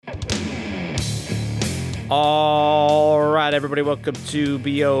All right, everybody, welcome to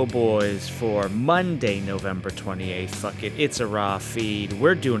BO Boys for Monday, November 28th. Fuck it, it's a raw feed.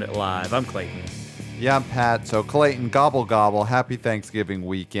 We're doing it live. I'm Clayton. Yeah, I'm Pat. So Clayton, gobble gobble, happy Thanksgiving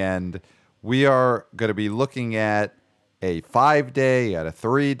weekend. We are going to be looking at a 5-day, at a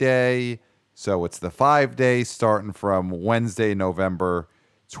 3-day. So it's the 5-day starting from Wednesday, November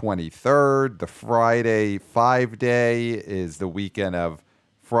 23rd. The Friday 5-day is the weekend of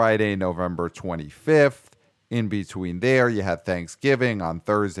Friday, November 25th. In between there, you had Thanksgiving on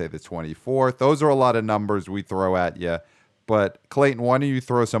Thursday, the 24th. Those are a lot of numbers we throw at you. But Clayton, why don't you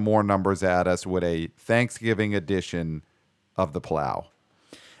throw some more numbers at us with a Thanksgiving edition of The Plow?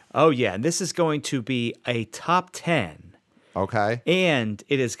 Oh, yeah, and this is going to be a top 10. Okay. And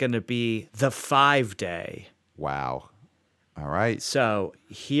it is going to be the 5-day. Wow. All right. So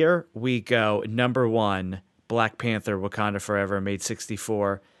here we go. Number 1, Black Panther Wakanda Forever made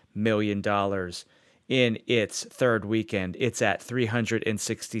 $64 million in its third weekend. It's at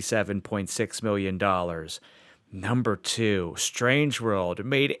 $367.6 million. Number 2, Strange World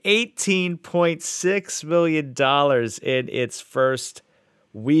made $18.6 million in its first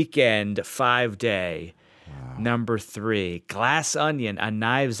weekend 5-day. Wow. Number 3, Glass Onion, a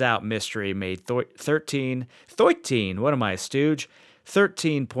Knives Out mystery, made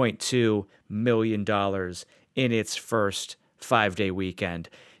 $13.2 million in its first 5-day weekend.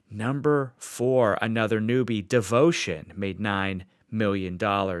 Number 4, another newbie, Devotion, made $9 million.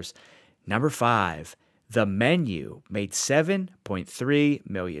 Number 5, The Menu, made $7.3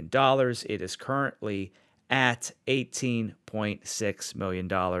 million. It is currently at $18.6 million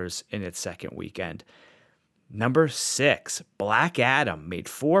in its second weekend. Number 6, Black Adam, made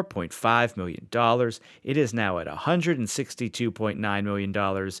 $4.5 million. It is now at $162.9 million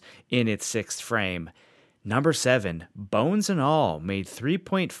in its sixth frame. Number 7, Bones and All, made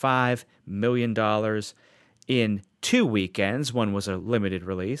 $3.5 million in 2 weekends. One was a limited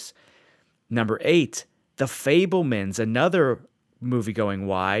release. Number 8, The Fabelmans, another movie going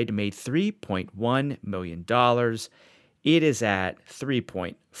wide, made $3.1 million. It is at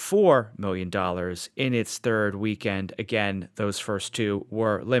 $3.4 million in its third weekend. Again, those first 2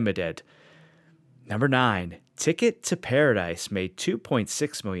 were limited. Number 9, Ticket to Paradise, made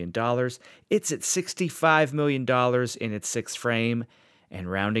 $2.6 million. It's at $65 million in its sixth frame. And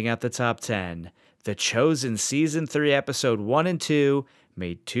rounding out the top 10, The Chosen Season 3, Episode 1 and 2,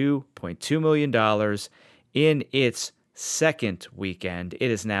 made $2.2 million in its second weekend. It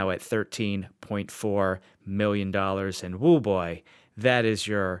is now at $13.4 million. And woo boy, that is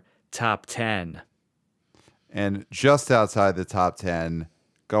your top 10. And just outside the top 10,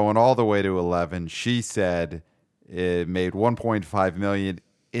 going all the way to 11, She Said it made $1.5 million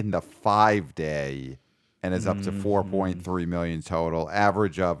in the 5-day and is up to $4.3 million total,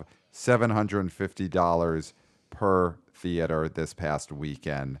 average of $750 per theater this past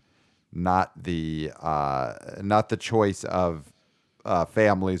weekend. Not the choice of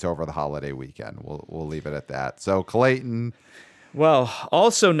families over the holiday weekend. We'll leave it at that. So Clayton. Well,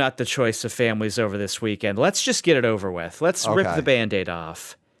 also not the choice of families over this weekend. Let's just get it over with. Let's rip the Band-Aid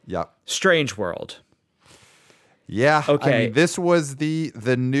off. Yep. Strange World. Yeah. Okay. I mean, this was the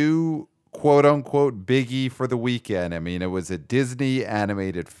new quote unquote biggie for the weekend. I mean, it was a Disney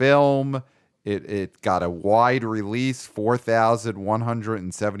animated film. It got a wide release,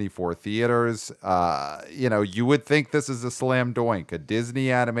 4,174 theaters. You would think this is a slam dunk, a Disney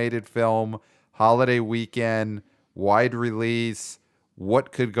animated film, holiday weekend, wide release.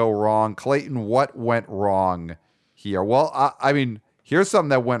 What could go wrong? Clayton, what went wrong here? Well, I mean, here's something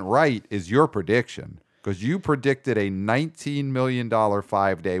that went right is your prediction, because you predicted a $19 million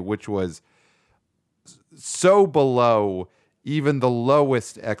 5-day, which was so below even the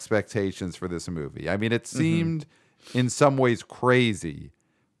lowest expectations for this movie. I mean, it seemed in some ways crazy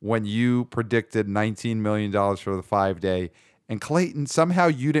when you predicted $19 million for the 5-day. And Clayton, somehow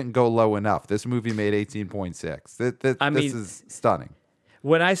you didn't go low enough. This movie made 18.6. This is stunning.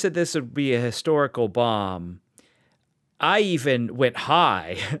 When I said this would be a historical bomb, I even went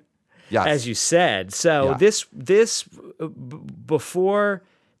high, yes, as you said. So this before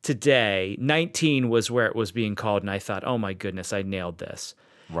today, 19 was where it was being called, and I thought, oh my goodness, I nailed this.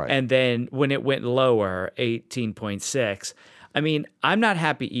 Right. And then when it went lower, 18.6, I mean, I'm not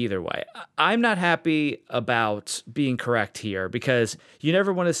happy either way. I'm not happy about being correct here because you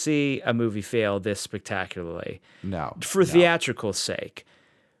never want to see a movie fail this spectacularly. No. For theatrical sake.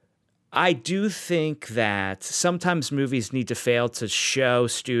 I do think that sometimes movies need to fail to show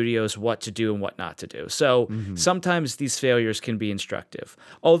studios what to do and what not to do. So sometimes these failures can be instructive.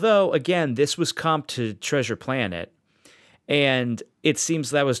 Although, again, this was comped to Treasure Planet, And it seems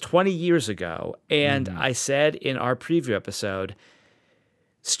that was 20 years ago. And I said in our preview episode,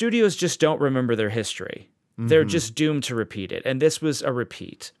 studios just don't remember their history. They're just doomed to repeat it. And this was a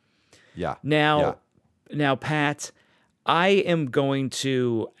repeat. Yeah. Now, Pat, I am going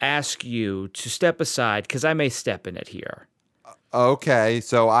to ask you to step aside because I may step in it here. Okay.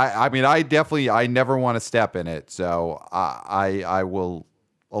 So I mean, I never want to step in it. So I will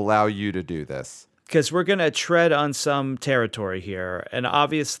allow you to do this. Because we're going to tread on some territory here. And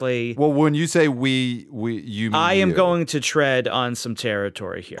obviously... Well, when you say you mean I am you. going to tread on some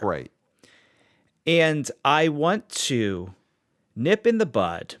territory here. Great. And I want to nip in the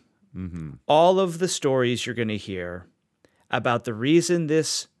bud all of the stories you're going to hear about the reason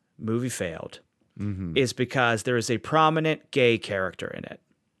this movie failed is because there is a prominent gay character in it.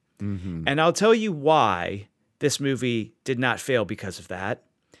 And I'll tell you why this movie did not fail because of that.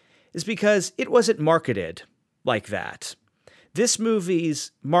 Is because it wasn't marketed like that. This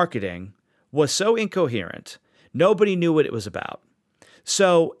movie's marketing was so incoherent, nobody knew what it was about.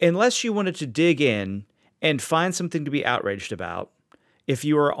 So unless you wanted to dig in and find something to be outraged about, if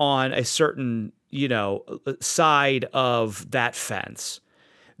you were on a certain, side of that fence,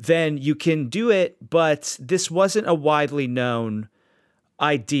 then you can do it, but this wasn't a widely known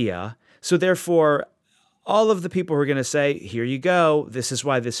idea. So therefore, all of the people who are going to say, here you go, this is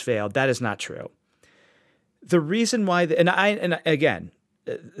why this failed, that is not true. The reason why, and again,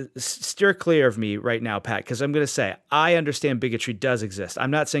 steer clear of me right now, Pat, because I'm going to say, I understand bigotry does exist.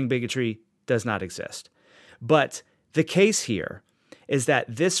 I'm not saying bigotry does not exist. But the case here is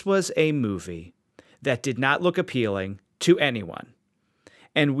that this was a movie that did not look appealing to anyone.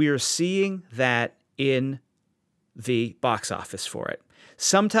 And we're seeing that in the box office for it.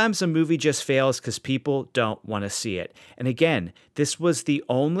 Sometimes a movie just fails because people don't want to see it. And again, this was the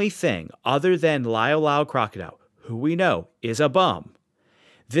only thing other than Lyle Lyle Crocodile, who we know is a bum.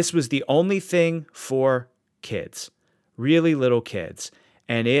 This was the only thing for kids, really little kids,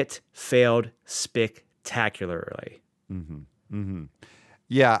 and it failed spectacularly.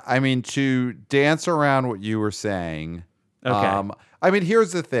 Yeah, I mean, to dance around what you were saying, Okay. I mean,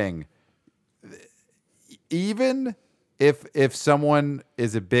 here's the thing. Even if someone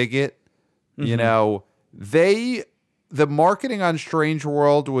is a bigot, the marketing on Strange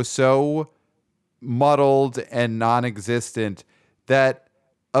World was so muddled and non-existent that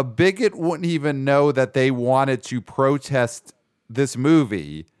a bigot wouldn't even know that they wanted to protest this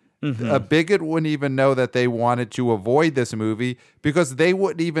movie. A bigot wouldn't even know that they wanted to avoid this movie because they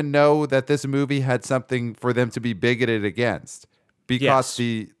wouldn't even know that this movie had something for them to be bigoted against. Because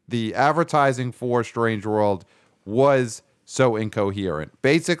the advertising for Strange World was so incoherent.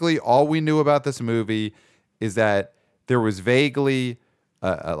 Basically, all we knew about this movie is that there was vaguely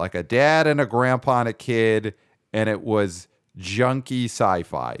like a dad and a grandpa and a kid, and it was junky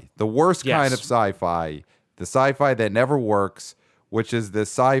sci-fi. The worst kind of sci-fi. The sci-fi that never works, which is the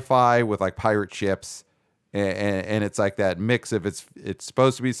sci-fi with like pirate ships, and it's like that mix of it's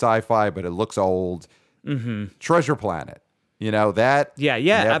supposed to be sci-fi, but it looks old. Treasure Planet. That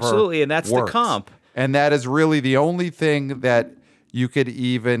never absolutely, and that's works. the comp. And that is really the only thing that you could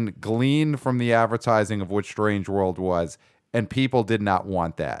even glean from the advertising of what Strange World was, and people did not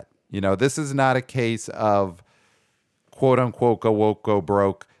want that. This is not a case of quote unquote go woke, go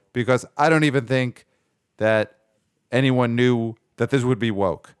broke, because I don't even think that anyone knew that this would be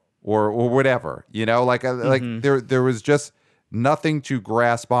woke or whatever. Like there was just nothing to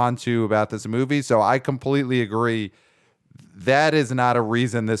grasp onto about this movie. So I completely agree. That is not a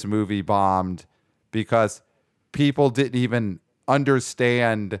reason this movie bombed, because people didn't even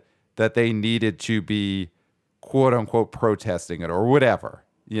understand that they needed to be quote unquote protesting it or whatever.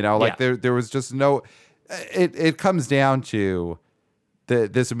 There was just no, it comes down to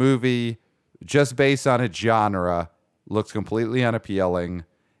this movie just based on its genre looks completely unappealing,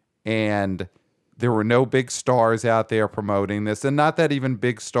 and there were no big stars out there promoting this. And not that even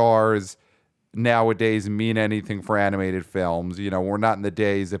big stars nowadays mean anything for animated films. We're not in the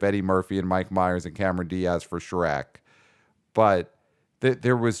days of Eddie Murphy and Mike Myers and Cameron Diaz for Shrek. But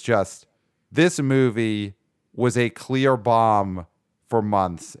there was just, this movie was a clear bomb for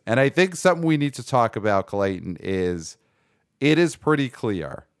months. And I think something we need to talk about, Clayton, is it is pretty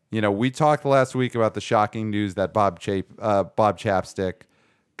clear. We talked last week about the shocking news that Bob Chapstick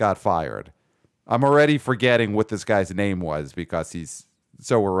got fired. I'm already forgetting what this guy's name was because he's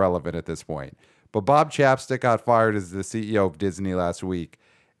so irrelevant at this point. But Bob Chapstick got fired as the CEO of Disney last week.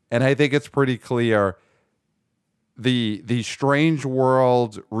 And I think it's pretty clear the Strange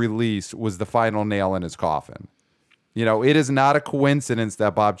World release was the final nail in his coffin. It is not a coincidence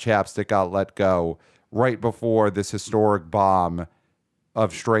that Bob Chapstick got let go right before this historic bomb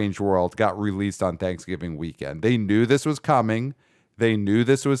of Strange World got released on Thanksgiving weekend. They knew this was coming. They knew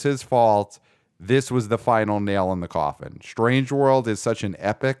this was his fault. This was the final nail in the coffin. Strange World is such an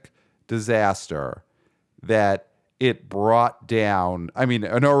epic disaster that it brought down,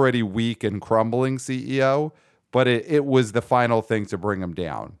 an already weak and crumbling CEO, but it was the final thing to bring him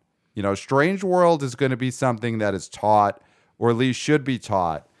down. Strange World is going to be something that is taught, or at least should be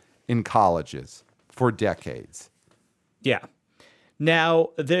taught, in colleges for decades. Yeah. Now,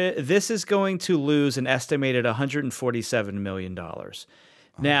 this is going to lose an estimated $147 million.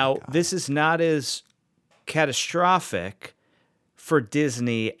 Now, this is not as catastrophic for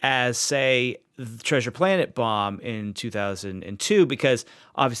Disney as, say, the Treasure Planet bomb in 2002, because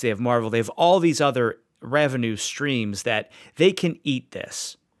obviously they have Marvel. They have all these other revenue streams that they can eat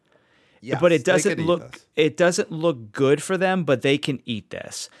this. Yes, but it doesn't look good for them, but they can eat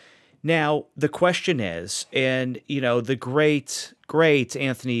this. Now, the question is, and, the great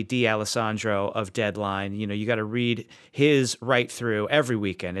Anthony D'Alessandro of Deadline, you got to read his right through every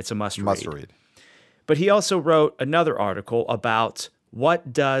weekend. It's a must read. But he also wrote another article about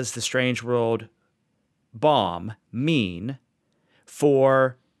what does the Strange World bomb mean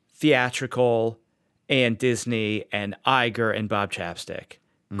for theatrical and Disney and Iger and Bob Chapstick.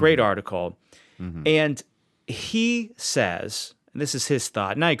 Great article. Mm-hmm. And he says, and this is his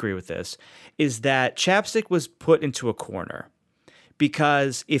thought, and I agree with this, is that Chapstick was put into a corner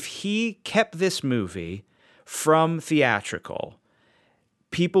because if he kept this movie from theatrical,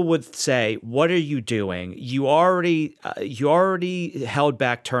 people would say, "What are you doing? You already held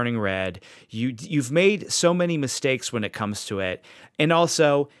back Turning Red. You've made so many mistakes when it comes to it." And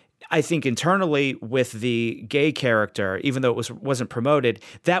also, I think internally with the gay character, even though it wasn't promoted,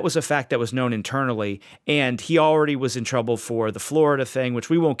 that was a fact that was known internally, and he already was in trouble for the Florida thing,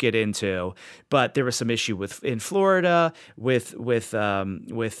 which we won't get into. But there was some issue in Florida with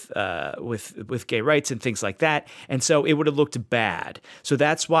gay rights and things like that, and so it would have looked bad. So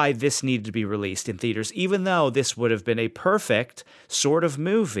that's why this needed to be released in theaters, even though this would have been a perfect sort of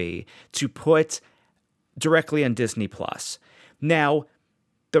movie to put directly on Disney Plus. Now,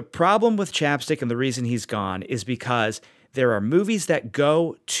 the problem with Chapstick and the reason he's gone is because there are movies that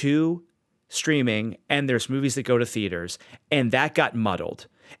go to streaming and there's movies that go to theaters, and that got muddled.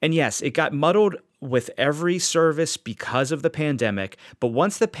 And yes, it got muddled with every service because of the pandemic, but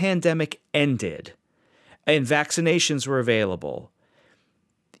once the pandemic ended and vaccinations were available,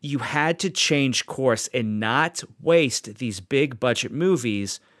 you had to change course and not waste these big budget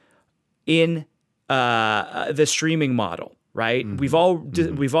movies in the streaming model. Right?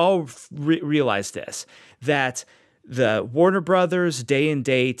 Mm-hmm. We've all realized this, that the Warner Brothers day and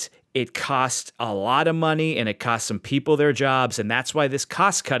date, it cost a lot of money and it cost some people their jobs. And that's why this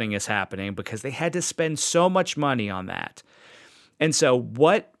cost cutting is happening, because they had to spend so much money on that. And so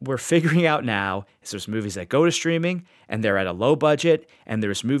what we're figuring out now is there's movies that go to streaming and they're at a low budget, and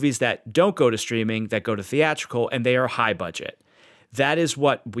there's movies that don't go to streaming that go to theatrical and they are high budget. That is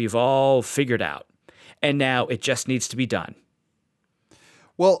what we've all figured out. And now it just needs to be done.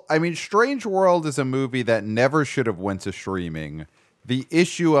 Well, Strange World is a movie that never should have went to streaming. The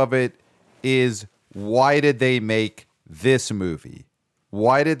issue of it is, why did they make this movie?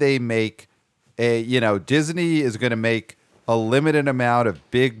 Why did they make Disney is going to make a limited amount of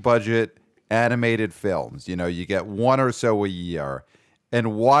big budget animated films. You get one or so a year.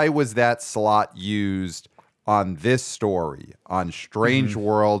 And why was that slot used on this story, on Strange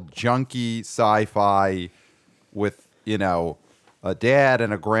World, junky sci-fi with, a dad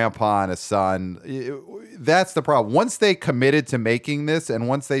and a grandpa and a son? That's the problem. Once they committed to making this and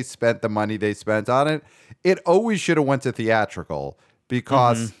once they spent the money they spent on it, it always should have went to theatrical,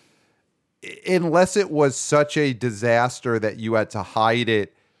 because unless it was such a disaster that you had to hide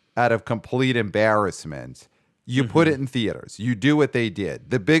it out of complete embarrassment, you put it in theaters. You do what they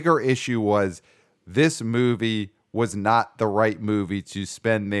did. The bigger issue was this movie was not the right movie to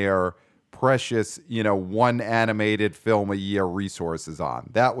spend their precious, one animated film a year resources on.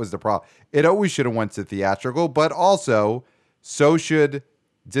 That was the problem. It always should have went to theatrical, but also so should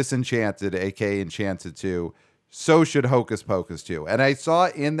Disenchanted, aka Enchanted 2. So should Hocus Pocus 2. And I saw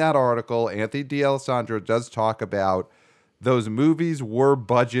in that article, Anthony D'Alessandro does talk about those movies were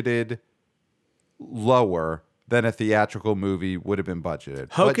budgeted lower than a theatrical movie would have been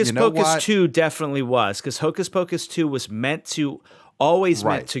budgeted. Hocus Pocus 2 definitely was, because Hocus Pocus 2 was meant to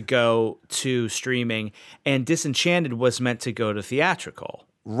go to streaming, and Disenchanted was meant to go to theatrical.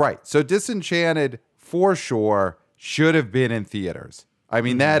 Right. So Disenchanted, for sure, should have been in theaters.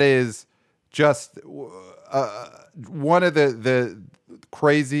 That is just one of the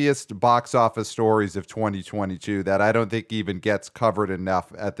craziest box office stories of 2022 that I don't think even gets covered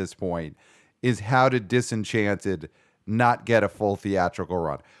enough at this point is how did Disenchanted not get a full theatrical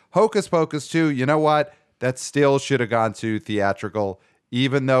run? Hocus Pocus 2, you know what? That still should have gone to theatrical,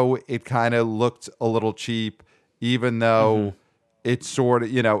 even though it kind of looked a little cheap, even though it sort of,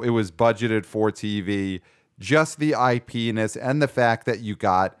 it was budgeted for TV. Just the IP-ness and the fact that you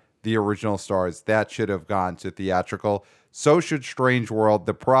got the original stars, that should have gone to theatrical. So should Strange World.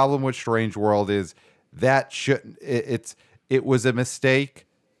 The problem with Strange World is that shouldn't. It was a mistake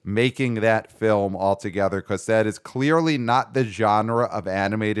making that film altogether, because that is clearly not the genre of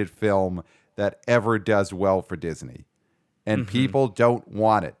animated film that ever does well for Disney. And people don't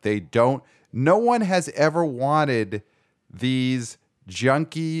want it. They don't. No one has ever wanted these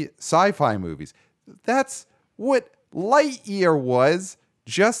junky sci-fi movies. That's what Lightyear was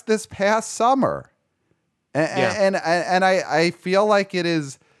just this past summer. And I feel like it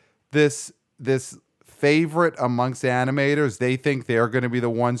is this favorite amongst animators. They think they're going to be the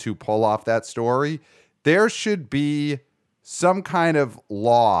ones who pull off that story. There should be some kind of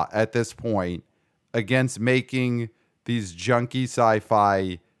law at this point against making these junky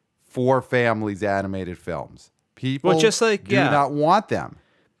sci-fi for families animated films. People do not want them.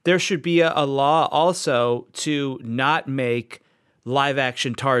 There should be a law also to not make live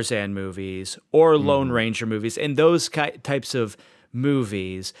action Tarzan movies or Lone Ranger movies and those types of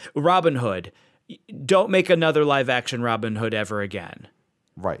movies. Robin Hood. Don't make another live action Robin Hood ever again.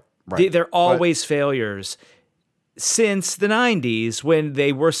 Right. They're always failures since the 90s when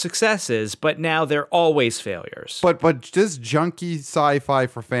they were successes, but now they're always failures. But this junky sci-fi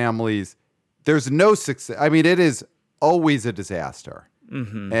for families, there's no success. I mean, it is always a disaster.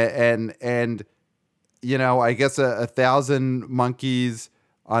 And I guess 1,000 monkeys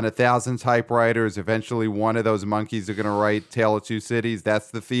on 1,000 typewriters. Eventually, one of those monkeys are going to write Tale of Two Cities.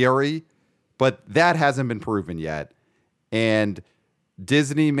 That's the theory. But that hasn't been proven yet. And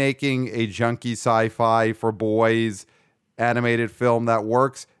Disney making a junky sci-fi for boys animated film that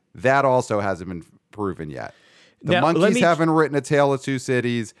works, that also hasn't been proven yet. The monkeys haven't written a Tale of Two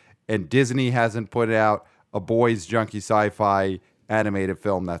Cities, and Disney hasn't put out a boys junky sci-fi animated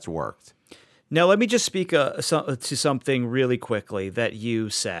film that's worked. Now, let me just speak to something really quickly that you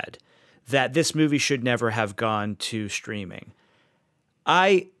said, that this movie should never have gone to streaming.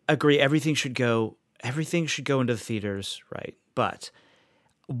 I agree. Everything should go into the theaters, right? But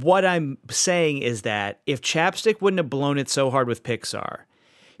what I'm saying is that if Chapstick wouldn't have blown it so hard with Pixar,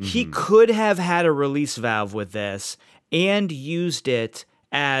 he could have had a release valve with this and used it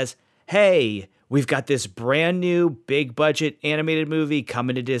as, hey, we've got this brand new big budget animated movie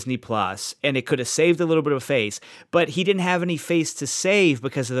coming to Disney Plus, and it could have saved a little bit of face, but he didn't have any face to save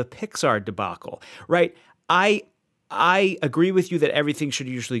because of the Pixar debacle, right? I agree with you that everything should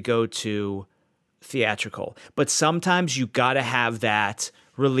usually go to theatrical, but sometimes you got to have that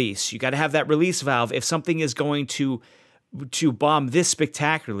release. You got to have that release valve if something is going to bomb this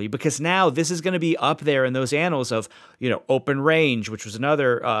spectacularly, because now this is going to be up there in those annals of, Open Range, which was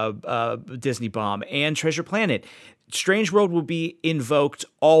another Disney bomb, and Treasure Planet. Strange World will be invoked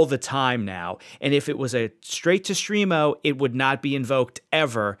all the time now. And if it was a straight to streamo, it would not be invoked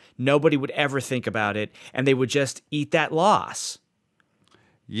ever. Nobody would ever think about it, and they would just eat that loss.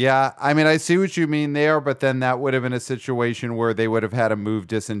 Yeah, I mean, I see what you mean there, but then that would have been a situation where they would have had to move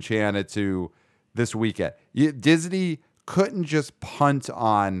Disenchanted to this weekend. Disney couldn't just punt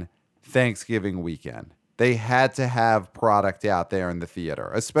on Thanksgiving weekend. They had to have product out there in the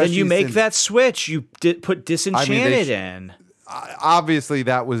theater. Especially then you make that switch. You put Disenchanted in. Obviously,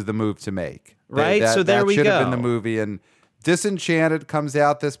 that was the move to make. Right? So there we go. That should have been the movie. And Disenchanted comes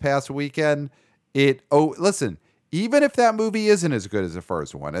out this past weekend. Listen, even if that movie isn't as good as the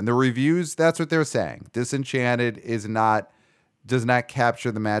first one, and the reviews, that's what they're saying. Disenchanted does not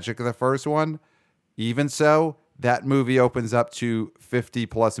capture the magic of the first one. Even so, that movie opens up to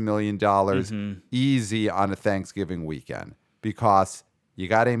 $50+ million easy on a Thanksgiving weekend, because you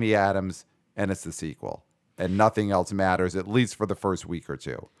got Amy Adams and it's the sequel, and nothing else matters, at least for the first week or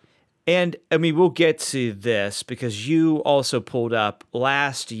two. And I mean, we'll get to this because you also pulled up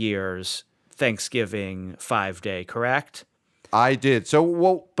last year's Thanksgiving 5-day, correct? I did. So,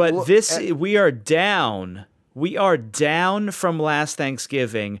 we are down. We are down from last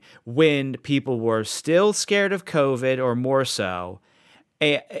Thanksgiving when people were still scared of COVID, or more so.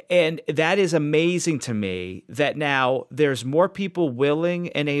 And that is amazing to me that now there's more people willing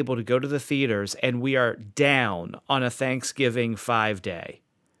and able to go to the theaters, and we are down on a Thanksgiving 5-day.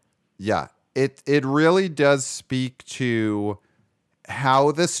 Yeah, it really does speak to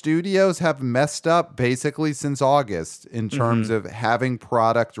how the studios have messed up basically since August in terms of having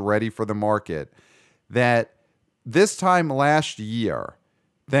product ready for the market. That this time last year,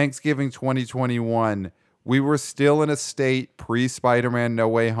 Thanksgiving 2021, we were still in a state pre-Spider-Man No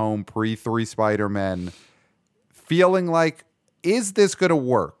Way Home, pre-3 Spider-Men, feeling like, is this going to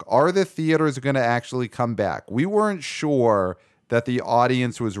work? Are the theaters going to actually come back? We weren't sure that the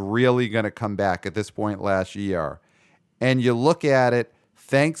audience was really going to come back at this point last year. And you look at it,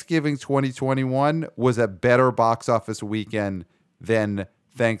 Thanksgiving 2021 was a better box office weekend than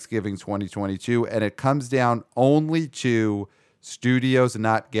Thanksgiving 2022. And it comes down only to studios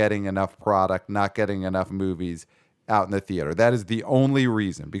not getting enough product, not getting enough movies out in the theater. That is the only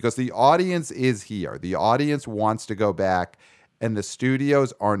reason, because the audience is here. The audience wants to go back, and the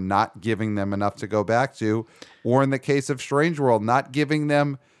studios are not giving them enough to go back to, or in the case of Strange World, not giving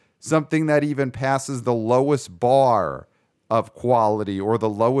them something that even passes the lowest bar of quality or the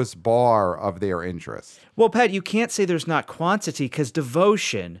lowest bar of their interest. Well, Pat, you can't say there's not quantity, because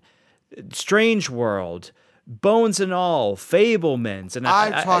Devotion, Strange World, Bones and All, Fablemans, and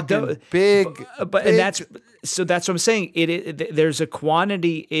I'm talking big. And that's what I'm saying. There's a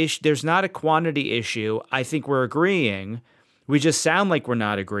quantity issue. There's not a quantity issue. I think we're agreeing. We just sound like we're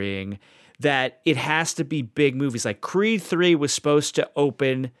not agreeing that it has to be big movies. Like Creed 3 was supposed to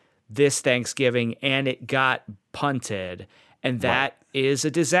open this Thanksgiving, and it got punted, and that is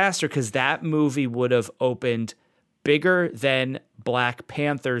a disaster, because that movie would have opened bigger than Black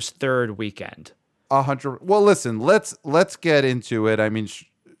Panther's third weekend. 100. Well, listen, let's get into it. I mean,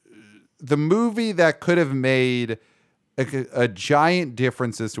 the movie that could have made a giant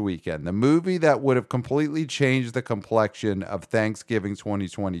difference this weekend, the movie that would have completely changed the complexion of Thanksgiving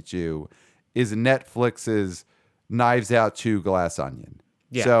 2022, is Netflix's Knives Out 2 Glass Onion.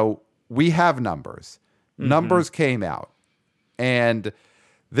 Yeah. So we have numbers. Numbers came out. And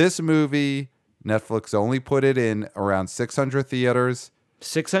this movie, Netflix only put it in around 600 theaters.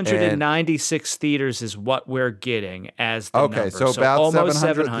 696 theaters is what we're getting as the number. So about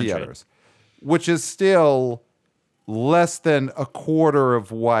 700 theaters, which is still less than a quarter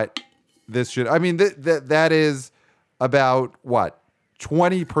of what this should. I mean, that is about, what,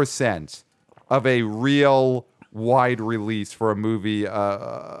 20% of a real wide release for a movie,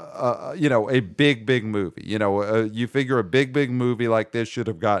 a big movie. You figure a big movie like this should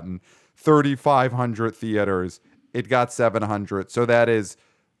have gotten 3,500 theaters. It got 700. So that is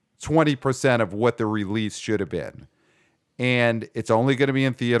 20% of what the release should have been. And it's only going to be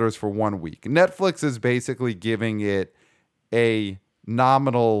in theaters for 1 week. Netflix is basically giving it a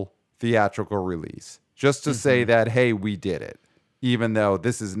nominal theatrical release just to say that, hey, we did it. Even though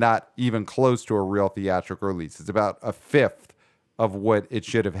this is not even close to a real theatrical release. It's about a fifth of what it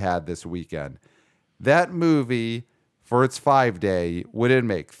should have had this weekend. That movie, for its 5-day, would it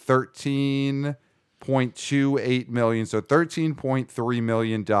make $13.28 million? So $13.3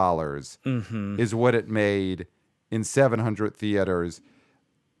 million is what it made in 700 theaters.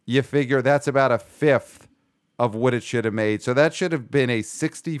 You figure that's about a fifth of what it should have made. So that should have been a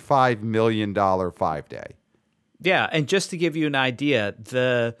 $65 million 5-day. Yeah, and just to give you an idea,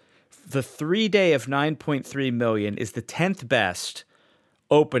 the 3-day of 9.3 million is the 10th best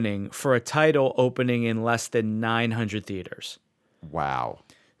opening for a title opening in less than 900 theaters. Wow.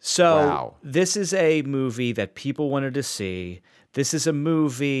 So This is a movie that people wanted to see. This is a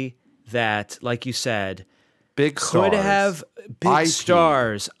movie that, like you said, could have big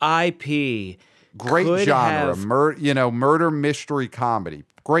stars, IP. Great genre, murder mystery comedy.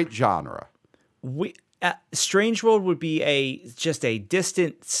 Great genre. Strange World would be just a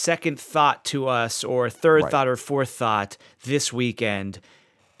distant second thought to us, or third thought or fourth thought this weekend,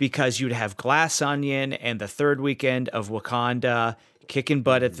 because you'd have Glass Onion and the third weekend of Wakanda kicking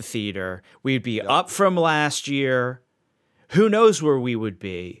butt at the theater. We'd be up from last year. Who knows where we would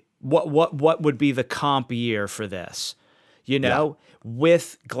be? What would be the comp year for this?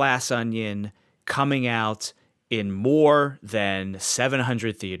 With Glass Onion coming out in more than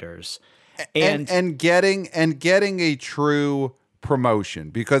 700 theaters. And getting a true promotion,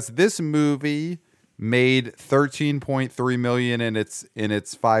 because this movie made $13.3 million in its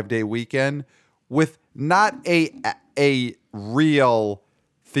 5-day weekend with not a real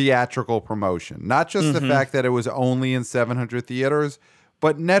theatrical promotion. Not just the fact that it was only in 700 theaters,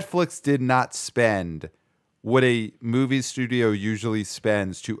 but Netflix did not spend what a movie studio usually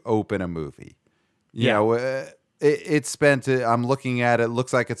spends to open a movie. It spent, I'm looking at it,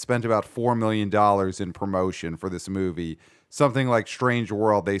 looks like it spent about $4 million in promotion for this movie. Something like Strange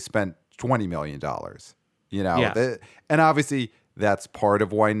World, they spent $20 million. And obviously that's part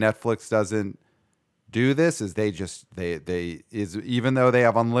of why Netflix doesn't do this is even though they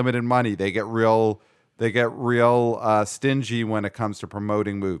have unlimited money, they get real stingy when it comes to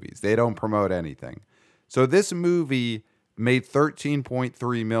promoting movies. They don't promote anything. So this movie made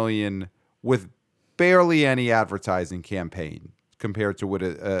 $13.3 million with barely any advertising campaign compared to what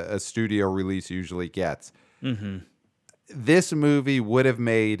a studio release usually gets. Mm-hmm. This movie would have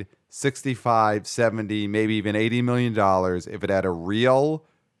made 65, 70, maybe even $80 million if it had a real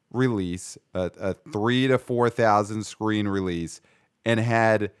release, a 3,000 to 4,000 screen release, and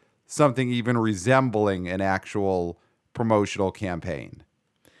had something even resembling an actual promotional campaign.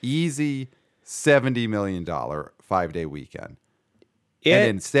 Easy $70 million 5-day weekend. And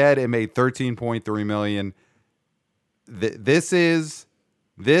instead it made $13.3 million. This is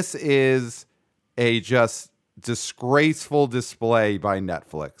a just disgraceful display by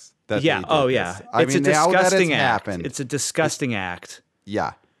Netflix. Yeah. Oh, yeah. It's a disgusting act. It's a disgusting act.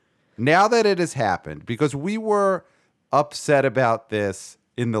 Yeah. Now that it has happened, because we were upset about this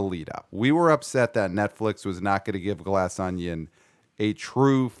in the lead up. We were upset that Netflix was not going to give Glass Onion a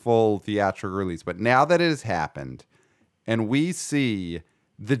true full theatrical release. But now that it has happened and we see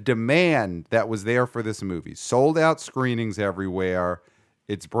the demand that was there for this movie, sold out screenings everywhere,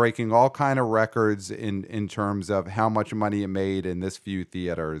 it's breaking all kind of records in terms of how much money it made in this few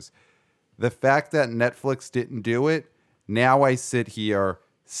theaters. The fact that Netflix didn't do it, now I sit here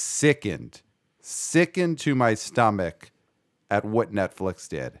sickened to my stomach at what Netflix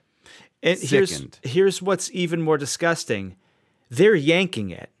did. And here's what's even more disgusting. They're yanking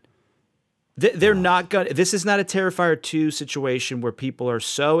it. They're not going to. This is not a Terrifier 2 situation where people are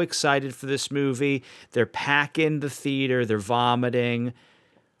so excited for this movie. They're packing the theater. They're vomiting.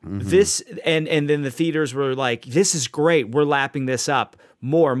 Mm-hmm. This and then the theaters were like, this is great. We're lapping this up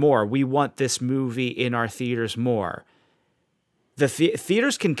more. We want this movie in our theaters more. The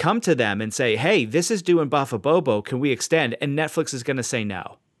theaters can come to them and say, hey, this is doing Buffa Bobo. Can we extend? And Netflix is going to say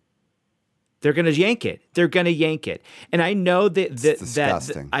no. They're going to yank it. And I know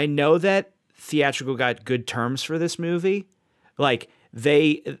I know that theatrical got good terms for this movie. Like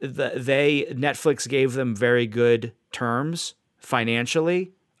Netflix gave them very good terms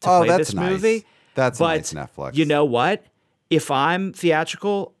financially to play this movie. That's nice, Netflix. You know what? If I'm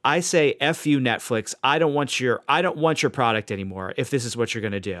theatrical, I say F you, Netflix. I don't want your product anymore if this is what you're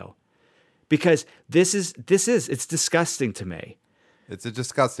going to do. Because it's disgusting to me. It's a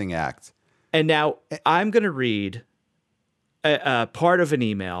disgusting act. And now I'm going to read a part of an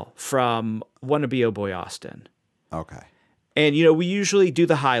email from Wannabe Oh Boy Austin. Okay. And, we usually do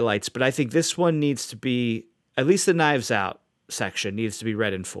the highlights, but I think this one needs to be, at least the Knives Out section needs to be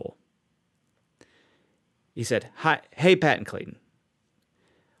read in full. He said, hey, Pat and Clayton.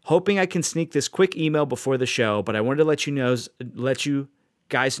 Hoping I can sneak this quick email before the show, but I wanted to let you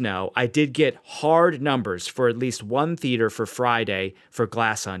guys know I did get hard numbers for at least one theater for Friday for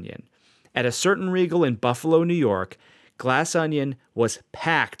Glass Onion. At a certain Regal in Buffalo, New York, Glass Onion was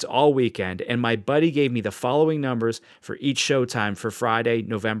packed all weekend, and my buddy gave me the following numbers for each showtime for Friday,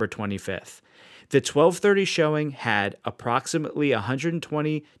 November 25th. The 12:30 showing had approximately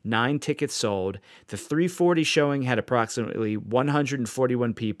 129 tickets sold. The 3:40 showing had approximately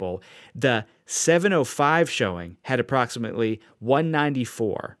 141 people. The 7:05 showing had approximately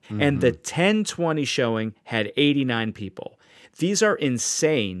 194. Mm-hmm. And the 10:20 showing had 89 people. These are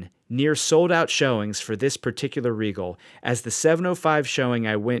insane, near sold-out showings for this particular Regal, as the 7:05 showing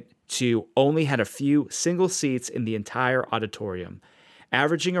I went to only had a few single seats in the entire auditorium.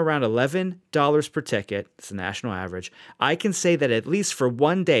 Averaging around $11 per ticket, it's the national average, I can say that at least for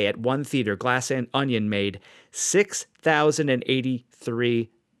one day at one theater, Glass Onion made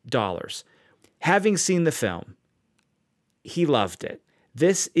 $6,083. Having seen the film, he loved it.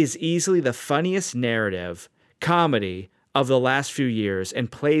 This is easily the funniest narrative comedy of the last few years and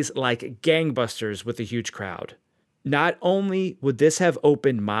plays like gangbusters with a huge crowd. Not only would this have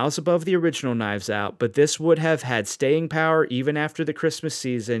opened miles above the original Knives Out, but this would have had staying power even after the Christmas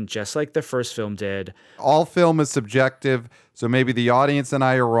season, just like the first film did. All film is subjective, so maybe the audience and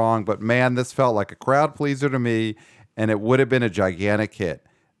I are wrong, but man, this felt like a crowd pleaser to me, and it would have been a gigantic hit.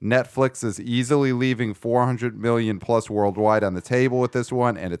 Netflix is easily leaving $400 million plus worldwide on the table with this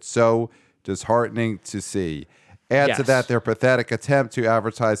one, and it's so disheartening to see. Add to that their pathetic attempt to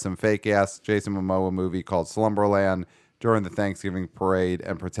advertise some fake-ass Jason Momoa movie called Slumberland during the Thanksgiving parade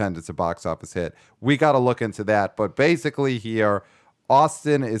and pretend it's a box office hit. We got to look into that. But basically here,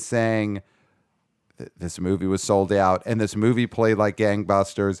 Austin is saying this movie was sold out and this movie played like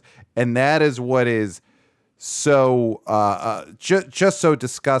gangbusters. And that is what is so just so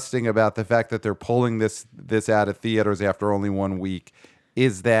disgusting about the fact that they're pulling this out of theaters after only 1 week,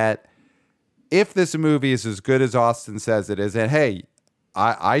 is that if this movie is as good as Austin says it is, and hey,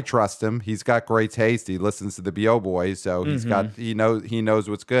 I trust him. He's got great taste. He listens to the B.O. Boys, so he knows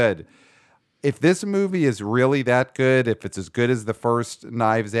what's good. If this movie is really that good, if it's as good as the first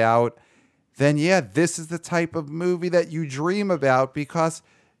Knives Out, then yeah, this is the type of movie that you dream about, because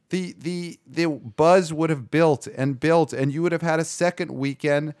the buzz would have built, and you would have had a second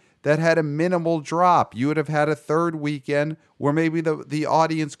weekend that had a minimal drop. You would have had a third weekend where maybe the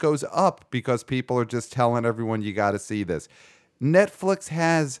audience goes up because people are just telling everyone you got to see this. Netflix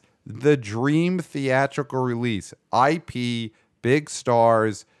has the dream theatrical release, IP, big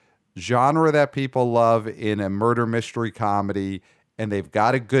stars, genre that people love in a murder mystery comedy, and they've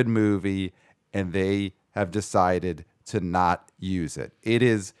got a good movie, and they have decided to not use it. It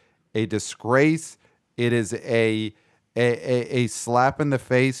is a disgrace. It is a slap in the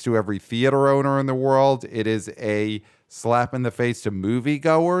face to every theater owner in the world. It is a slap in the face to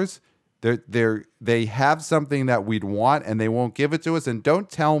moviegoers. They have something that we'd want, and they won't give it to us. And don't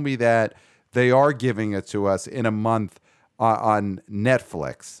tell me that they are giving it to us in a month on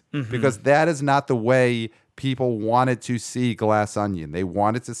Netflix, because that is not the way people wanted to see Glass Onion. They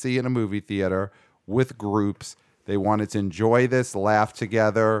wanted to see it in a movie theater with groups. They wanted to enjoy this, laugh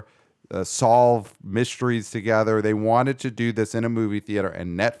together, solve mysteries together. They wanted to do this in a movie theater,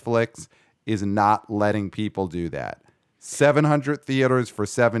 and Netflix is not letting people do that. 700 theaters for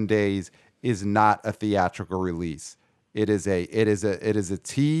 7 days is not a theatrical release. It is a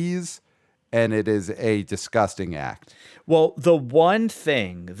tease, and it is a disgusting act. Well, the one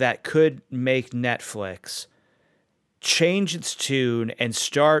thing that could make Netflix change its tune and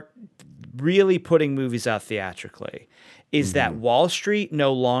start really putting movies out theatrically is that Wall Street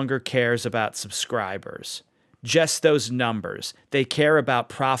no longer cares about subscribers, just those numbers. They care about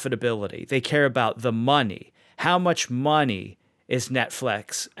profitability. They care about the money. How much money is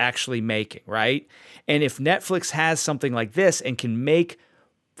Netflix actually making, right? And if Netflix has something like this and can make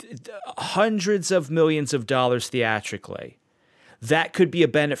hundreds of millions of dollars theatrically, that could be a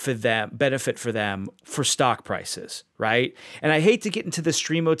benefit for them for stock prices, right? And I hate to get into the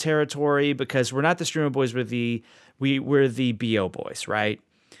Streamo territory, because we're not the Streamo boys, we're the BO boys, right?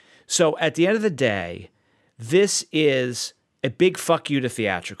 So at the end of the day, this is a big fuck you to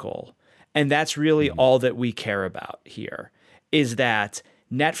theatrical, and that's really all that we care about here, is that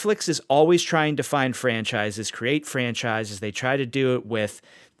Netflix is always trying to find franchises, create franchises. They try to do it with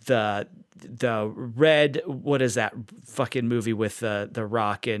the Red, what is that fucking movie with the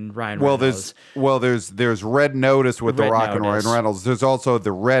Rock and Ryan Reynolds? There's Red Notice with The Rock and Notice. Ryan Reynolds. There's also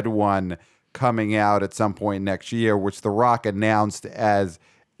the Red one coming out at some point next year, which The Rock announced as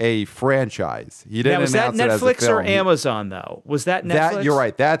a franchise. He didn't was that announce it Netflix as a film. or Amazon though? Was that Netflix? That you're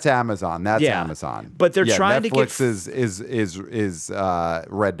right. That's Amazon. That's Yeah. Amazon. But they're trying to get Netflix is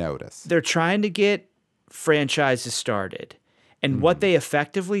Red Notice. They're trying to get franchises started. And what they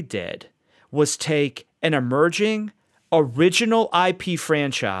effectively did was take an emerging original IP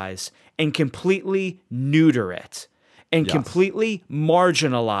franchise and completely neuter it and completely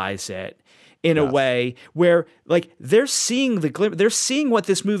marginalize it in a way where, like, they're seeing they're seeing what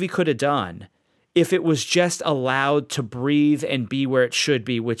this movie could have done if it was just allowed to breathe and be where it should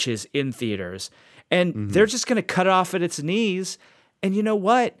be, which is in theaters. And they're just going to cut it off at its knees. And you know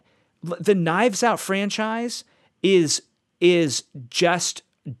what? The Knives Out franchise is just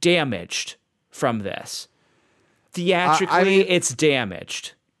damaged from this. Theatrically, it's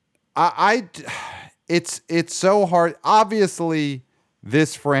damaged. It's so hard. Obviously,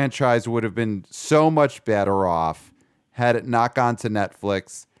 this franchise would have been so much better off had it not gone to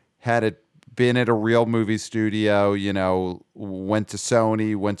Netflix, had it been at a real movie studio, went to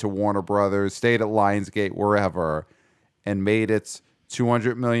Sony, went to Warner Brothers, stayed at Lionsgate, wherever, and made its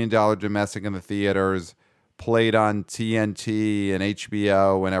 $200 million domestic in the theaters, played on TNT and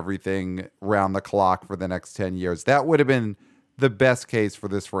HBO and everything round the clock for the next 10 years. That would have been the best case for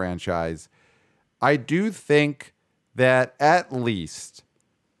this franchise. I do think that at least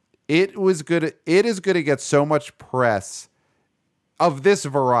it is going to get so much press of this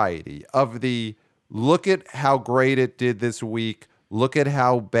variety, of the look at how great it did this week, look at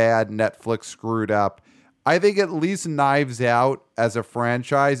how bad Netflix screwed up. I think at least Knives Out as a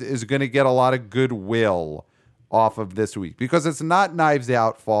franchise is going to get a lot of goodwill off of this week, because it's not Knives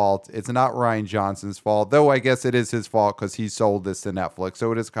Out fault. It's not Rian Johnson's fault, though I guess it is his fault because he sold this to Netflix.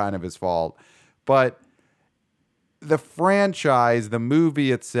 So it is kind of his fault. But the franchise, the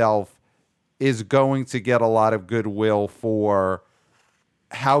movie itself, is going to get a lot of goodwill for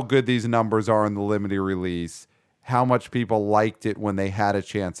how good these numbers are in the limited release, how much people liked it when they had a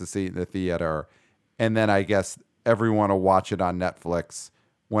chance to see it in the theater. And then I guess everyone will watch it on Netflix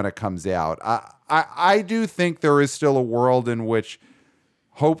when it comes out. I do think there is still a world in which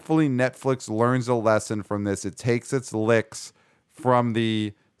hopefully Netflix learns a lesson from this. It takes its licks from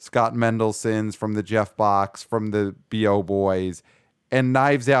the Scott Mendelsons, from the Jeff Box, from the B.O. Boys, and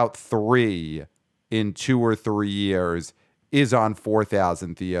Knives Out 3 in 2 or 3 years is on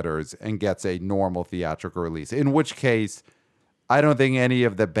 4,000 theaters and gets a normal theatrical release, in which case I don't think any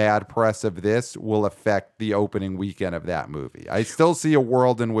of the bad press of this will affect the opening weekend of that movie. I still see a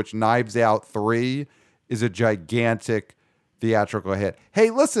world in which Knives Out 3 is a gigantic theatrical hit. Hey,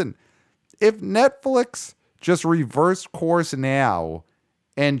 listen, if Netflix just reversed course now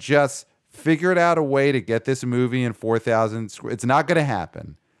and just figured out a way to get this movie in 4,000, it's not going to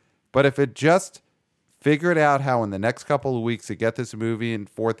happen. But if it just figured out how in the next couple of weeks to get this movie in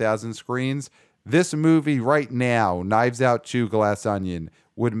 4,000 screens, this movie right now, Knives Out 2 Glass Onion,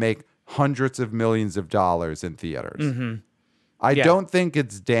 would make hundreds of millions of dollars in theaters. Mm-hmm. I don't think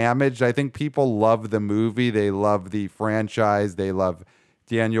it's damaged. I think people love the movie. They love the franchise. They love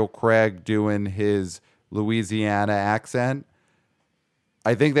Daniel Craig doing his Louisiana accent.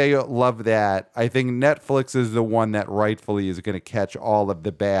 I think they love that. I think Netflix is the one that rightfully is going to catch all of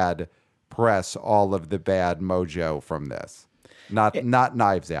the bad press, all of the bad mojo from this. Not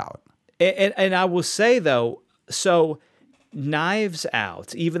Knives Out. And I will say, though, so Knives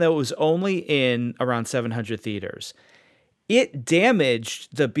Out, even though it was only in around 700 theaters, it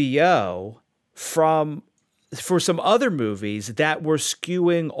damaged the BO for some other movies that were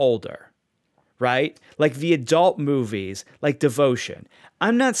skewing older, right? Like the adult movies, like Devotion.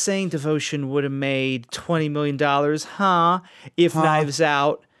 I'm not saying Devotion would have made $20 million, if Knives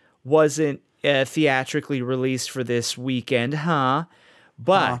Out wasn't theatrically released for this weekend,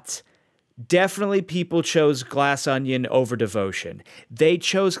 But definitely people chose Glass Onion over Devotion. They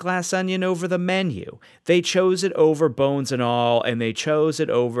chose Glass Onion over The Menu. They chose it over Bones and All, and they chose it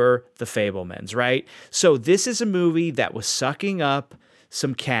over The Fabelmans, right? So this is a movie that was sucking up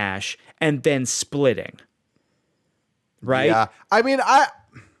some cash and then splitting, right? Yeah. I mean,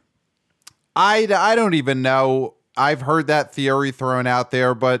 I don't even know. I've heard that theory thrown out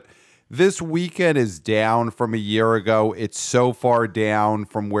there, but this weekend is down from a year ago. It's so far down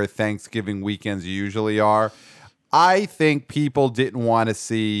from where Thanksgiving weekends usually are. I think people didn't want to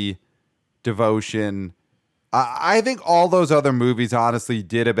see Devotion. I think all those other movies honestly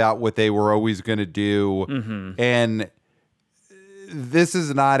did about what they were always going to do. Mm-hmm. And this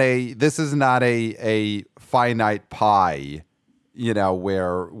is not a finite pie,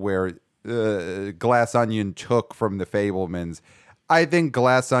 where Glass Onion took from The Fabelmans. I think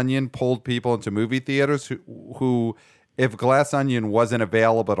Glass Onion pulled people into movie theaters who, if Glass Onion wasn't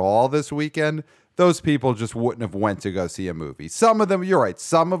available at all this weekend, those people just wouldn't have went to go see a movie. Some of them, you're right,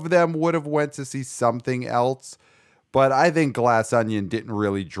 some of them would have went to see something else, but I think Glass Onion didn't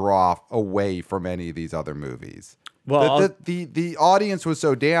really draw away from any of these other movies. Well, the audience was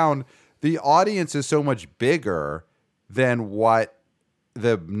so down. The audience is so much bigger than what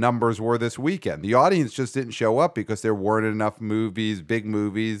the numbers were this weekend. The audience just didn't show up because there weren't enough movies, big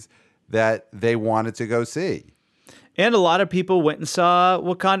movies, that they wanted to go see. And a lot of people went and saw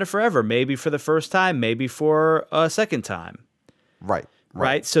Wakanda Forever, maybe for the first time, maybe for a second time. Right.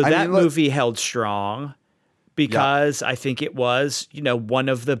 So that movie held strong because I think it was, one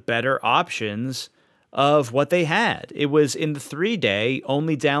of the better options of what they had. It was in the 3-day,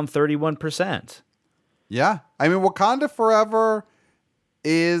 only down 31%. Yeah. I mean, Wakanda Forever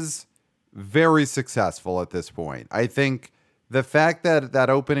is very successful at this point. I think the fact that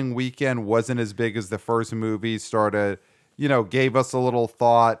opening weekend wasn't as big as the first movie gave us a little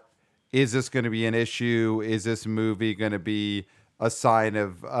thought. Is this going to be an issue? Is this movie going to be a sign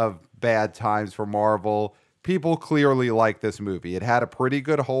of bad times for Marvel? People clearly like this movie. It had a pretty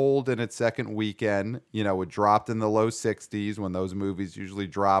good hold in its second weekend. It dropped in the low 60s when those movies usually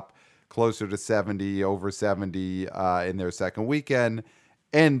drop closer to 70, over 70 in their second weekend.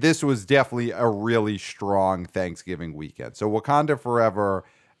 And this was definitely a really strong Thanksgiving weekend. So Wakanda Forever,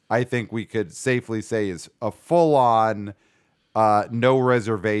 I think we could safely say, is a full-on, no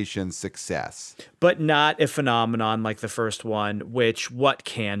reservation success. But not a phenomenon like the first one, which what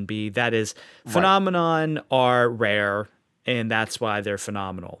can be. That is, phenomenon are rare, and that's why they're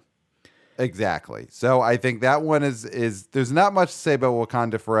phenomenal. Exactly. So I think that one is there's not much to say about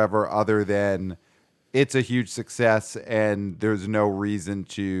Wakanda Forever other than it's a huge success, and there's no reason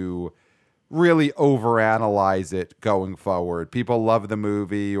to really overanalyze it going forward. People love the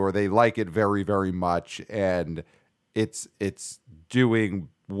movie, or they like it very, very much, and it's doing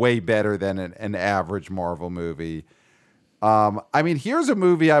way better than an average Marvel movie. Here's a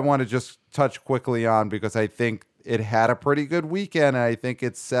movie I want to just touch quickly on because I think it had a pretty good weekend, and I think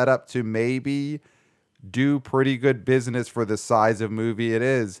it's set up to maybe do pretty good business for the size of movie it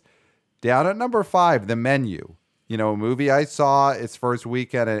is. Down at number 5, The Menu. You know, a movie I saw its first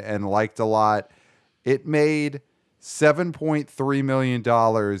weekend and liked a lot. It made $7.3 million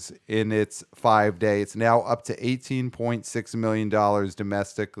in its 5 day. It's now up to $18.6 million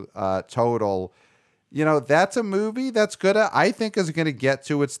domestic total. You know, that's a movie that's I think is going to get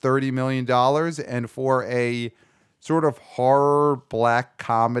to its $30 million. And for a sort of horror black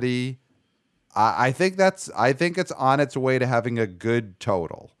comedy, I think it's on its way to having a good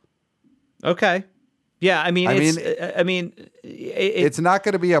total. Okay. Yeah, it's not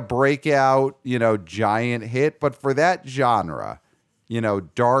going to be a breakout, giant hit, but for that genre,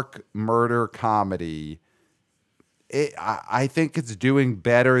 dark murder comedy, I think it's doing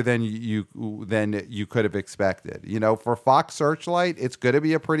better than you could have expected. For Fox Searchlight, it's going to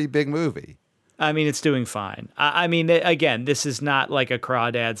be a pretty big movie. I mean, it's doing fine. Again, this is not like a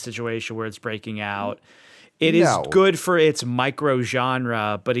Crawdad situation where it's breaking out. It is good for its micro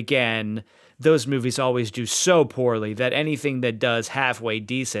genre, but again, those movies always do so poorly that anything that does halfway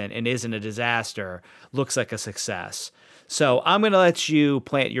decent and isn't a disaster looks like a success. So I'm going to let you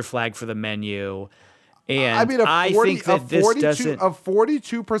plant your flag for The Menu. And I think that this doesn't... A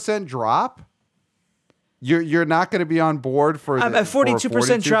 42% drop? You're not going to be on board for a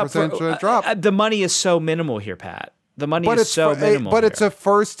 42% drop. The money is so minimal here, Pat. The money is so minimal. But it's a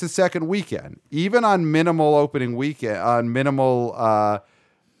first to second weekend. Even on minimal opening weekend, on minimal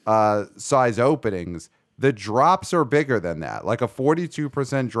size openings, the drops are bigger than that. Like a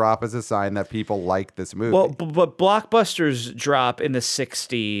 42% drop is a sign that people like this movie. Well, but blockbusters drop in the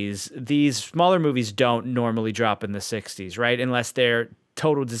 60s. These smaller movies don't normally drop in the 60s, right? Unless they're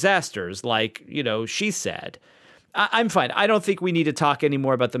total disasters, like, She Said. I'm fine. I don't think we need to talk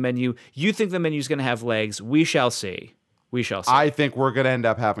anymore about The Menu. You think The Menu is going to have legs. We shall see. I think we're going to end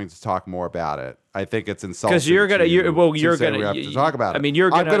up having to talk more about it. I think it's insulting. Because you're going to, we have to talk about it. I mean, you're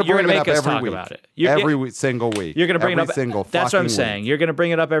going to make us talk about it. Every single week. You're going to bring it up. Single that's what I'm saying. Week. You're going to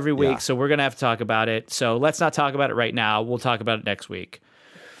bring it up every week, so we're going to have to talk about it. So let's not talk about it right now. We'll talk about it next week.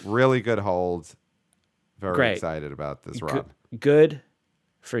 Really good holds. Very excited about this run. Good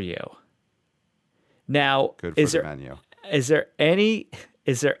for you. Now, good for The Menu. Is there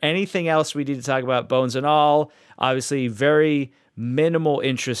anything else we need to talk about? Bones and All, obviously very minimal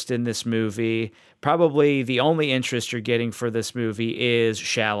interest in this movie. Probably the only interest you're getting for this movie is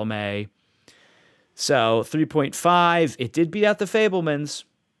Chalamet. So 3.5, it did beat out The Fabelmans.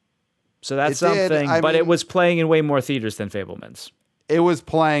 So that's something, but it was playing in way more theaters than Fabelmans. It was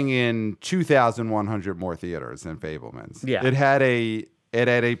playing in 2,100 more theaters than Fabelmans. Yeah. It had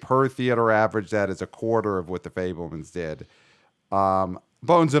a per theater average that is a quarter of what The Fabelmans did.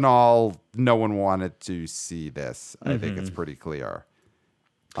 Bones and All, no one wanted to see this. I think it's pretty clear.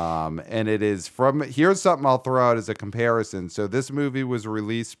 And it is here's something I'll throw out as a comparison. So this movie was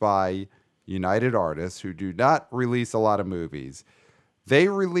released by United Artists, who do not release a lot of movies. They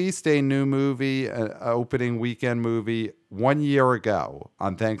released a new movie, an opening weekend movie, 1 year ago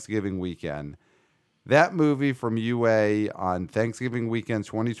on Thanksgiving weekend. That movie from UA on Thanksgiving weekend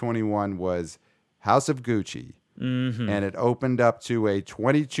 2021 was House of Gucci. Mm-hmm. And it opened up to a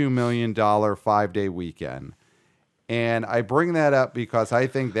 $22 million 5-day weekend. And I bring that up because I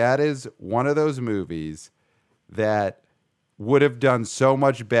think that is one of those movies that would have done so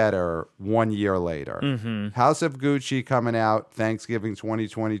much better 1 year later. Mm-hmm. House of Gucci coming out Thanksgiving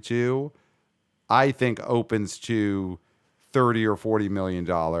 2022, I think opens to $30 or $40 million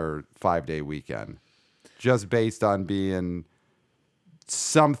 5-day weekend, just based on being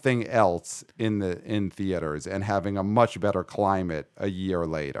something else in theaters and having a much better climate a year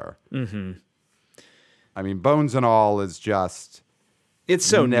later. Mm-hmm. I mean, Bones and All is just it's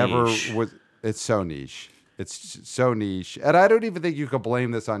so niche. It's so niche. It's so niche. And I don't even think you could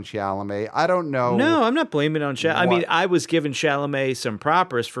blame this on Chalamet. I don't know. No, I'm not blaming it on Chalamet. I mean, I was giving Chalamet some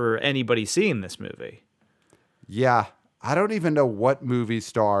propers for anybody seeing this movie. Yeah. I don't even know what movie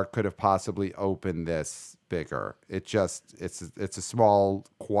star could have possibly opened this bigger. It's a small,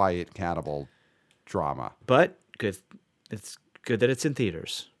 quiet cannibal drama. But good. It's good that it's in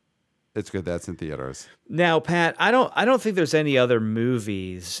theaters. It's good that's in theaters. Now, Pat, I don't think there's any other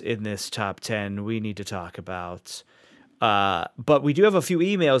movies in this top 10 we need to talk about. But we do have a few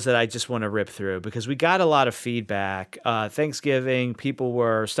emails that I just want to rip through because we got a lot of feedback. Thanksgiving, people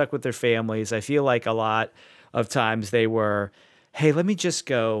were stuck with their families. I feel like a lot of times they were, hey, let me just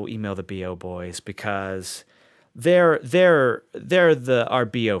go email the BO boys because they're our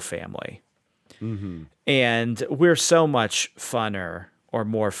BO family. Mm-hmm. And we're so much funner or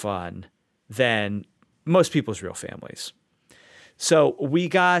more fun than most people's real families. So we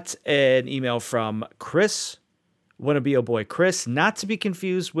got an email from Chris, Wannabe Oh Boy Chris, not to be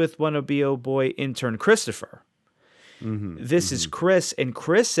confused with Wannabe Oh Boy intern Christopher. This is Chris, and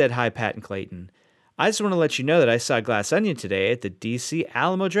Chris said, "Hi, Pat and Clayton. I just want to let you know that I saw Glass Onion today at the DC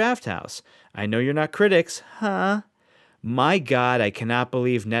Alamo Draft House. I know you're not critics, huh? My God, I cannot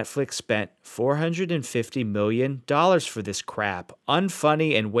believe Netflix spent $450 million for this crap.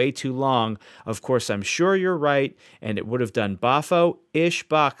 Unfunny and way too long. Of course, I'm sure you're right, and it would have done boffo-ish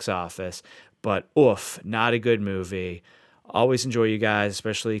box office, but oof, not a good movie. Always enjoy you guys,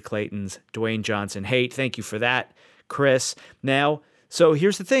 especially Clayton's Dwayne Johnson hate." Thank you for that, Chris. Now, so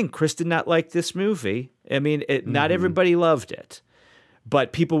here's the thing. Chris did not like this movie. I mean, not everybody loved it,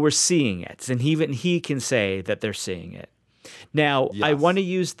 but people were seeing it, and even he can say that they're seeing it. Now, I want to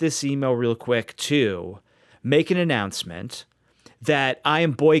use this email real quick to make an announcement that I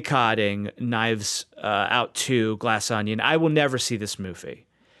am boycotting Knives Out 2, Glass Onion. I will never see this movie.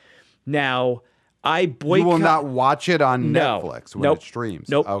 Now, I boycott... You will not watch it on Netflix when Nope. it streams?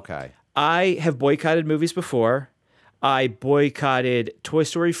 Nope. Okay. I have boycotted movies before. I boycotted Toy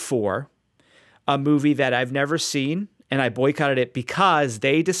Story 4, a movie that I've never seen, and I boycotted it because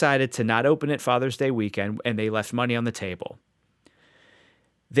they decided to not open it Father's Day weekend, and they left money on the table.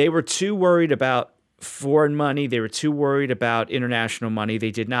 They were too worried about foreign money. They were too worried about international money.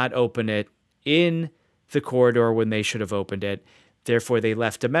 They did not open it in the corridor when they should have opened it. Therefore, they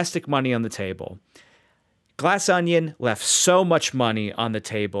left domestic money on the table. Glass Onion left so much money on the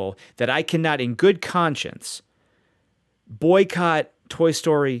table that I cannot, in good conscience, boycott Toy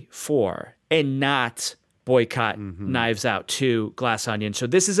Story 4 and not boycott Knives Out 2, Glass Onion. So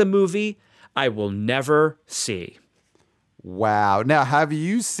this is a movie I will never see. Wow. Now, have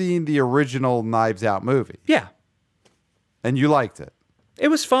you seen the original Knives Out movie? Yeah. And you liked it? It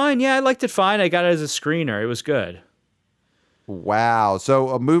was fine. Yeah, I liked it fine. I got it as a screener. It was good. Wow. So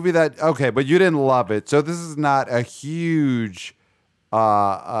a movie that, okay, but you didn't love it. So this is not a huge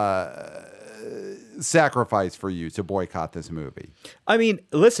sacrifice for you to boycott this movie. I mean,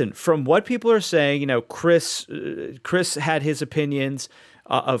 listen, from what people are saying, Chris had his opinions.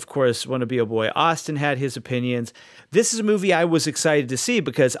 Of course, Wannabe Oh Boy Austin had his opinions. This is a movie I was excited to see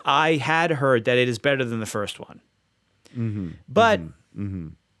because I had heard that it is better than the first one. But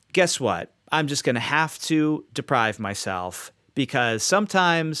guess what? I'm just going to have to deprive myself because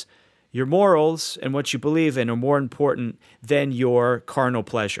sometimes your morals and what you believe in are more important than your carnal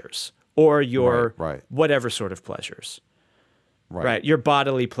pleasures or your whatever sort of pleasures. Right. Your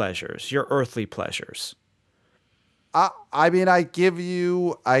bodily pleasures, your earthly pleasures. I mean, I give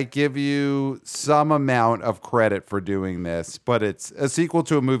you some amount of credit for doing this, but it's a sequel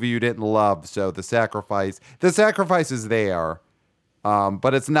to a movie you didn't love, so the sacrifice is there,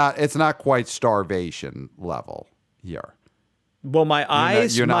 but it's not quite starvation level here. Well, my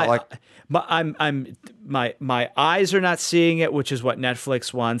eyes, my eyes are not seeing it, which is what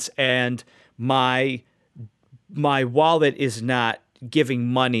Netflix wants, and my wallet is not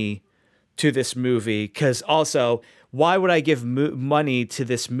giving money to this movie because also. Why would I give money to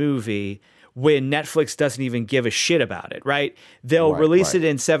this movie when Netflix doesn't even give a shit about it, right? They'll release it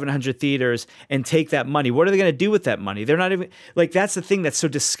in 700 theaters and take that money. What are they going to do with that money? They're not even like that's the thing that's so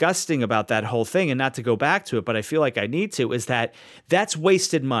disgusting about that whole thing. And not to go back to it, but I feel like I need to, is that that's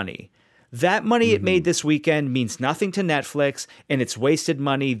wasted money. That money it made this weekend means nothing to Netflix and it's wasted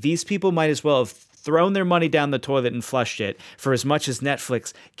money. These people might as well have thrown their money down the toilet and flushed it for as much as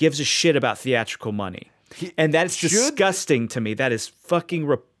Netflix gives a shit about theatrical money. And that's disgusting to me. That is fucking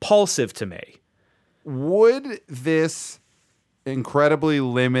repulsive to me. Would this incredibly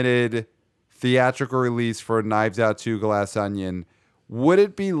limited theatrical release for Knives Out 2 Glass Onion, would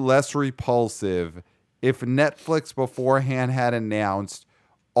it be less repulsive if Netflix beforehand had announced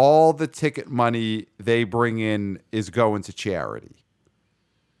all the ticket money they bring in is going to charity?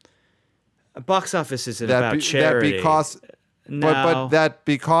 Box office isn't about charity. But that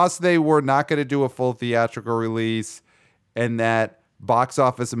because they were not going to do a full theatrical release, and that box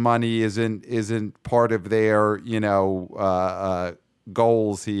office money isn't part of their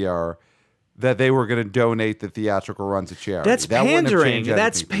goals here, that they were going to donate the theatrical run to charity. That's pandering.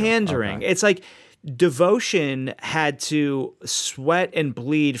 That's Okay. pandering. It's like Devotion had to sweat and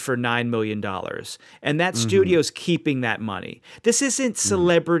bleed for $9 million, and that studio's keeping that money. This isn't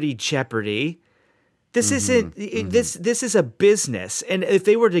Celebrity Jeopardy. This isn't this is a business, and if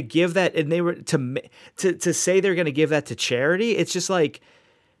they were to give that, and they were to say they're going to give that to charity, it's just like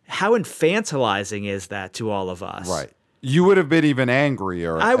how infantilizing is that to all of us? You would have been even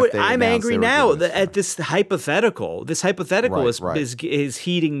angrier. I'm angry now at this hypothetical. This hypothetical Right. is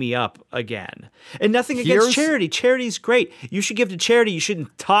heating me up again. And nothing against charity. Charity's great. You should give to charity. You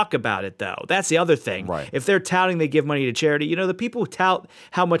shouldn't talk about it, though. That's the other thing. Right. If they're touting they give money to charity, the people who tout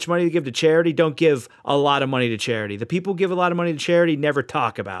how much money they give to charity don't give a lot of money to charity. The people who give a lot of money to charity never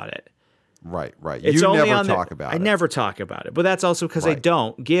talk about it. Right. It's you only never talk about it. I never talk about it. But that's also because I Right.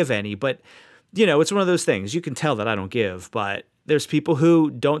 don't give any. But it's one of those things. You can tell that I don't give, but there's people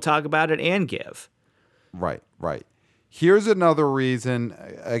who don't talk about it and give. Right. Here's another reason.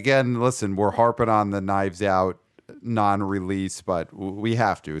 Again, listen, we're harping on the Knives Out non-release, but we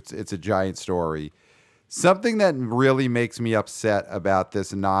have to. It's a giant story. Something that really makes me upset about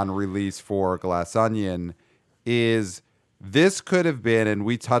this non-release for Glass Onion is this could have been, and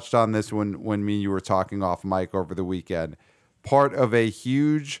we touched on this when me and you were talking off mic over the weekend, part of a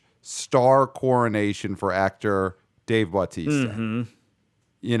huge star coronation for actor Dave Bautista.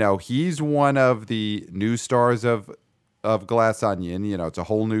 Mm-hmm. He's one of the new stars of Glass Onion. It's a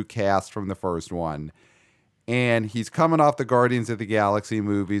whole new cast from the first one. And he's coming off the Guardians of the Galaxy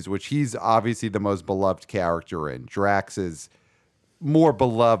movies, which he's obviously the most beloved character in. Drax is more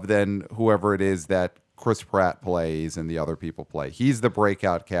beloved than whoever it is that Chris Pratt plays and the other people play. He's the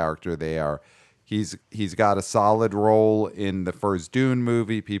breakout character there. He's got a solid role in the first Dune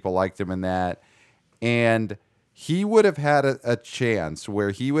movie. People liked him in that. And he would have had a chance where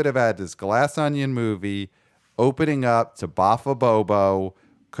he would have had this Glass Onion movie opening up to Bafa Bobo,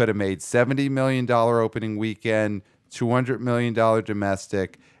 could have made $70 million opening weekend, $200 million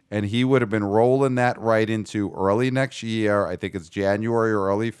domestic, and he would have been rolling that right into early next year. I think it's January or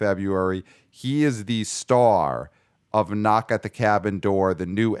early February. He is the star of Knock at the Cabin Door, the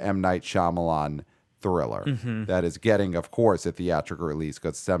new M. Night Shyamalan thriller that is getting, of course, a theatrical release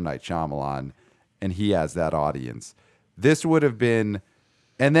because it's M. Night Shyamalan, and he has that audience. This would have been,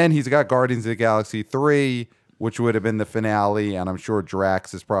 and then he's got Guardians of the Galaxy 3, which would have been the finale, and I'm sure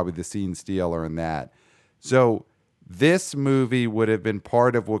Drax is probably the scene stealer in that. So this movie would have been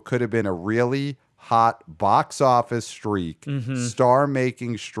part of what could have been a really hot box office streak,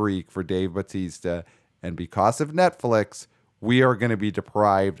 star-making streak for Dave Bautista. And because of Netflix, we are going to be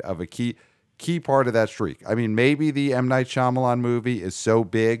deprived of a key part of that streak. I mean, maybe the M. Night Shyamalan movie is so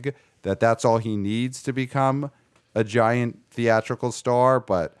big that that's all he needs to become a giant theatrical star,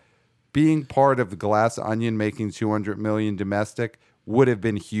 but being part of the Glass Onion making $200 million domestic would have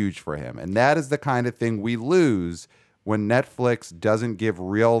been huge for him. And that is the kind of thing we lose when Netflix doesn't give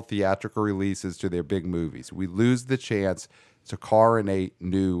real theatrical releases to their big movies. We lose the chance to coronate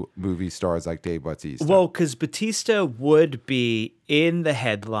new movie stars like Dave Bautista. Well, because Bautista would be in the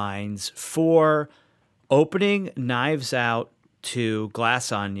headlines for opening Knives Out to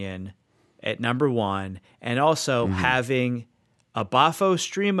Glass Onion at number 1, and also having a Bafo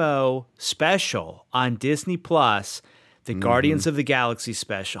Streamo special on Disney Plus, the Guardians of the Galaxy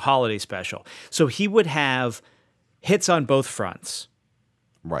special, holiday special. So he would have hits on both fronts.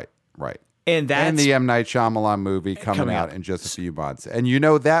 Right. And the M. Night Shyamalan movie coming out in just a few months. And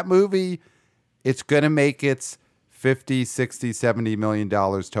that movie, it's going to make its $50, $60, $70 million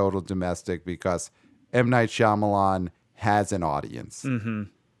total domestic because M. Night Shyamalan has an audience. Mm-hmm.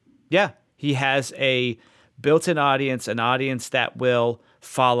 Yeah, he has a built-in audience, an audience that will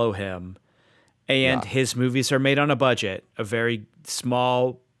follow him. And his movies are made on a budget, a very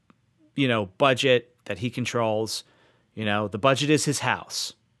small, budget that he controls. The budget is his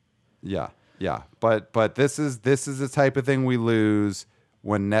house. Yeah. But this is the type of thing we lose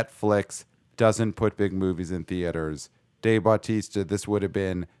when Netflix doesn't put big movies in theaters. Dave Bautista, this would have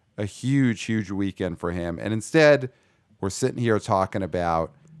been a huge, huge weekend for him. And instead, we're sitting here talking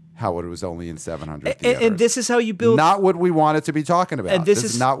about how it was only in 700 theaters. And this is how you build... Not what we wanted to be talking about. And this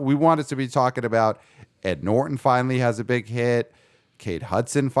is not... We wanted to be talking about Ed Norton finally has a big hit. Kate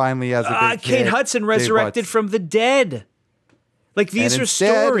Hudson finally has a big hit. Kate Hudson resurrected from the dead. Like, these are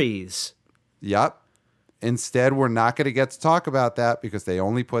stories. Yep. Instead, we're not going to get to talk about that because they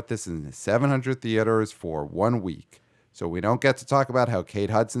only put this in 700 theaters for 1 week. So we don't get to talk about how Kate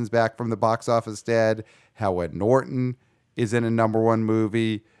Hudson's back from the box office dead, how Ed Norton is in a number 1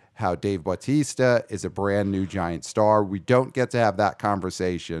 movie, how Dave Bautista is a brand new giant star. We don't get to have that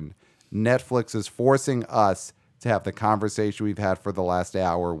conversation. Netflix is forcing us to have the conversation we've had for the last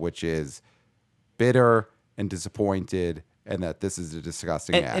hour, which is bitter and disappointed and that this is a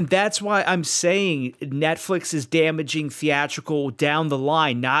disgusting And, act. and that's why I'm saying Netflix is damaging theatrical down the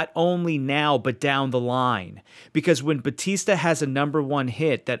line, not only now, but down the line. Because when Batista has a #1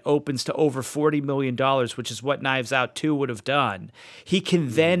 hit that opens to over $40 million, which is what Knives Out 2 would have done, he can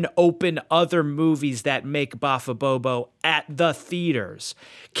then open other movies that make Bafa Bobo at the theaters.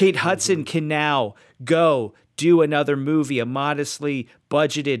 Kate Hudson can now go do another movie, a modestly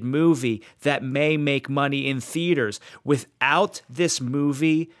budgeted movie that may make money in theaters. Without this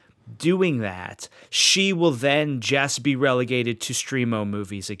movie doing that, she will then just be relegated to Streamo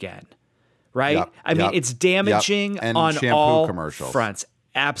movies again. Right? Yep, I mean, yep, it's damaging yep. And on shampoo all commercials. fronts.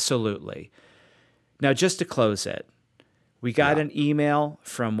 Absolutely. Now, just to close it, we got an email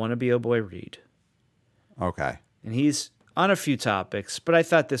from Wannabe Oh Boy Reed. Okay. And he's on a few topics, but I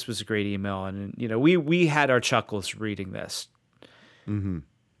thought this was a great email. And, you know, we had our chuckles reading this. Mm-hmm.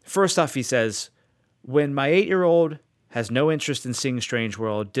 First off, he says, when my 8-year-old has no interest in seeing Strange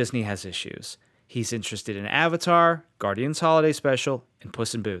World, Disney has issues. He's interested in Avatar, Guardians Holiday Special, and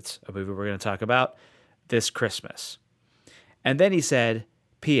Puss in Boots, a movie we're going to talk about this Christmas. And then he said,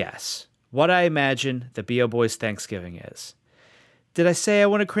 P.S. What I imagine the B.O. Boys Thanksgiving is. Did I say I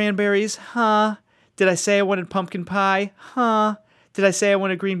wanted cranberries? Huh? Did I say I wanted pumpkin pie? Huh? Did I say I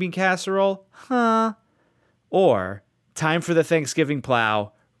wanted green bean casserole? Huh? Or time for the Thanksgiving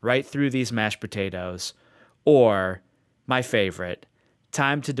plow right through these mashed potatoes. Or, my favorite,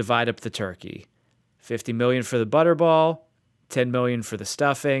 time to divide up the turkey. $50 million for the butterball, $10 million for the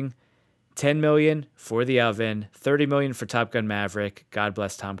stuffing, $10 million for the oven, $30 million for Top Gun Maverick. God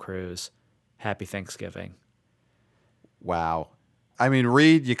bless Tom Cruise. Happy Thanksgiving. Wow. I mean,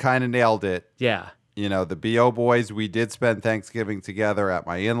 Reed, you kind of nailed it. Yeah. You know, the B.O. Boys, we did spend Thanksgiving together at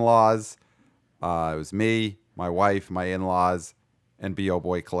my in-laws. It was me, my wife, my in-laws, and B.O.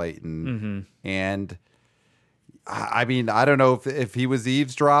 Boy Clayton. Mm-hmm. And, I mean, I don't know if he was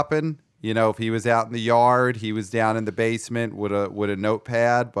eavesdropping. You know, if he was out in the yard, he was down in the basement with a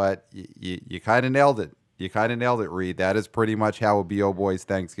notepad. But you kind of nailed it. You kind of nailed it, Reed. That is pretty much how a B.O. Boys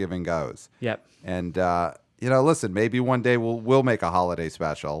Thanksgiving goes. Yep. And, you know, listen, maybe one day we'll make a holiday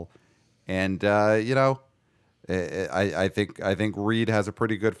special. And, you know, I think Reed has a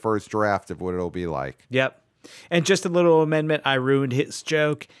pretty good first draft of what it'll be like. Yep. And just a little amendment, I ruined his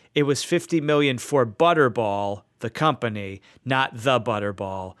joke. It was $50 million for Butterball, the company, not the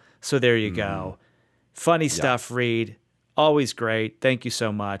Butterball. So there you go. Funny stuff, Reed. Always great. Thank you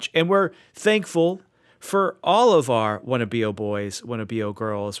so much. And we're thankful for all of our Wanna-Be-O boys, Wanna-Be-O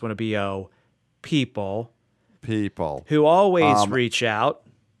girls, Wanna-Be-O people who always reach out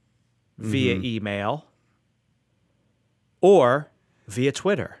via email or via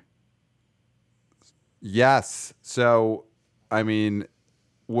Twitter. Yes. So, I mean,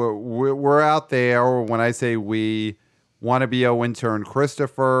 we're out there. When I say we, Wanna-Be-O intern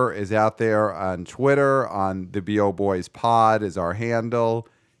Christopher is out there on Twitter. On the B.O. Boys Pod is our handle.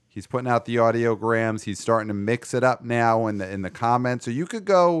 He's putting out the audiograms. He's starting to mix it up now in the comments. So you could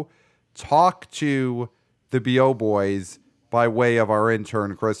go talk to the B.O. Boys by way of our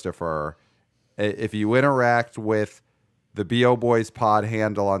intern Christopher. If you interact with the B.O. Boys Pod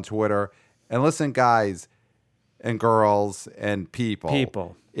handle on Twitter. And listen, guys and girls and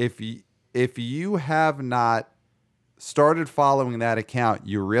people. If you have not started following that account,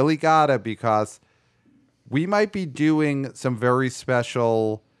 you really gotta, because we might be doing some very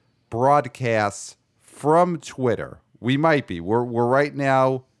special broadcasts from Twitter. We might be. We're right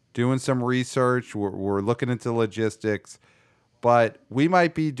now doing some research. We're looking into logistics, but we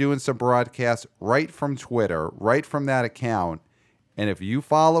might be doing some broadcasts right from Twitter, right from that account. And if you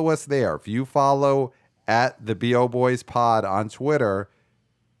follow us there, if you follow at the B.O. Boys Pod on Twitter,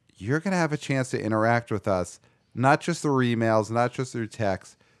 you're going to have a chance to interact with us, not just through emails, not just through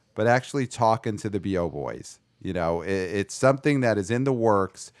text, but actually talking to the B.O. Boys. You know, it's something that is in the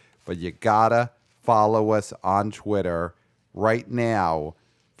works, but you got to follow us on Twitter right now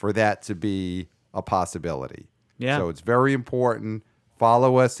for that to be a possibility. Yeah. So it's very important.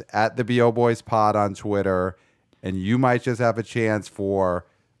 Follow us at the B.O. Boys Pod on Twitter. And you might just have a chance for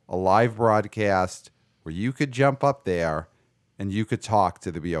a live broadcast where you could jump up there and you could talk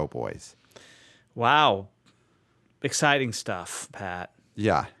to the B.O. Boys. Wow. Exciting stuff, Pat.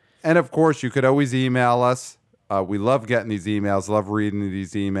 Yeah. And, of course, you could always email us. We love getting these emails, love reading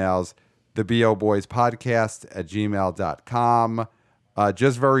these emails. The B.O. Boys Podcast at gmail.com.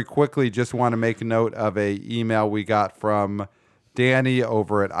 Just very quickly, just want to make a note of a email we got from Danny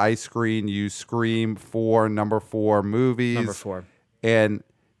over at I Screen, You Scream 4, number 4 movies. Number 4. And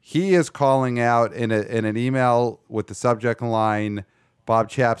he is calling out in an email with the subject line, Bob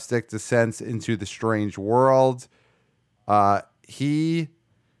Chapstick descends into the strange world. He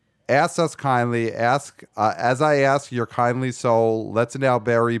asked us kindly, as I ask your kindly soul, let's now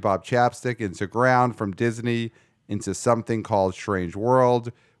bury Bob Chapstick into ground from Disney into something called Strange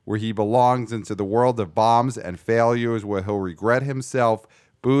World, where he belongs, into the world of bombs and failures, where he'll regret himself,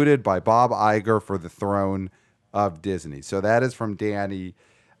 booted by Bob Iger for the throne of Disney. So that is from Danny.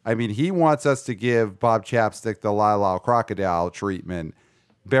 I mean, he wants us to give Bob Chapstick the Lyle Crocodile treatment,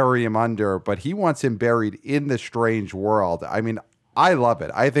 bury him under, but he wants him buried in the Strange World. I mean, I love it.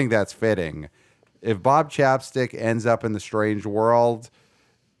 I think that's fitting. If Bob Chapstick ends up in the Strange World,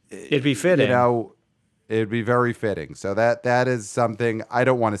 It'd be fitting. You know, it'd be very fitting. So that is something. I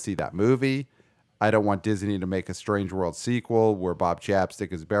don't want to see that movie. I don't want Disney to make a Strange World sequel where Bob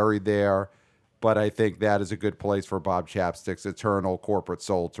Chapstick is buried there. But I think that is a good place for Bob Chapstick's eternal corporate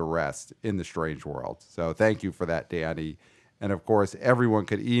soul to rest, in the Strange World. So thank you for that, Danny. And of course, everyone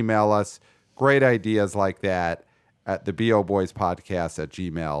could email us great ideas like that at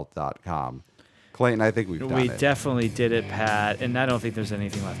theboboyspodcast@gmail.com. Clayton, I think we've done it. We definitely did it, Pat, and I don't think there's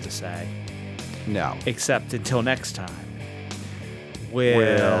anything left to say. No. Except until next time.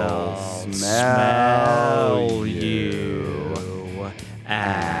 We'll smell you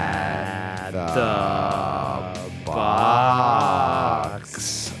at the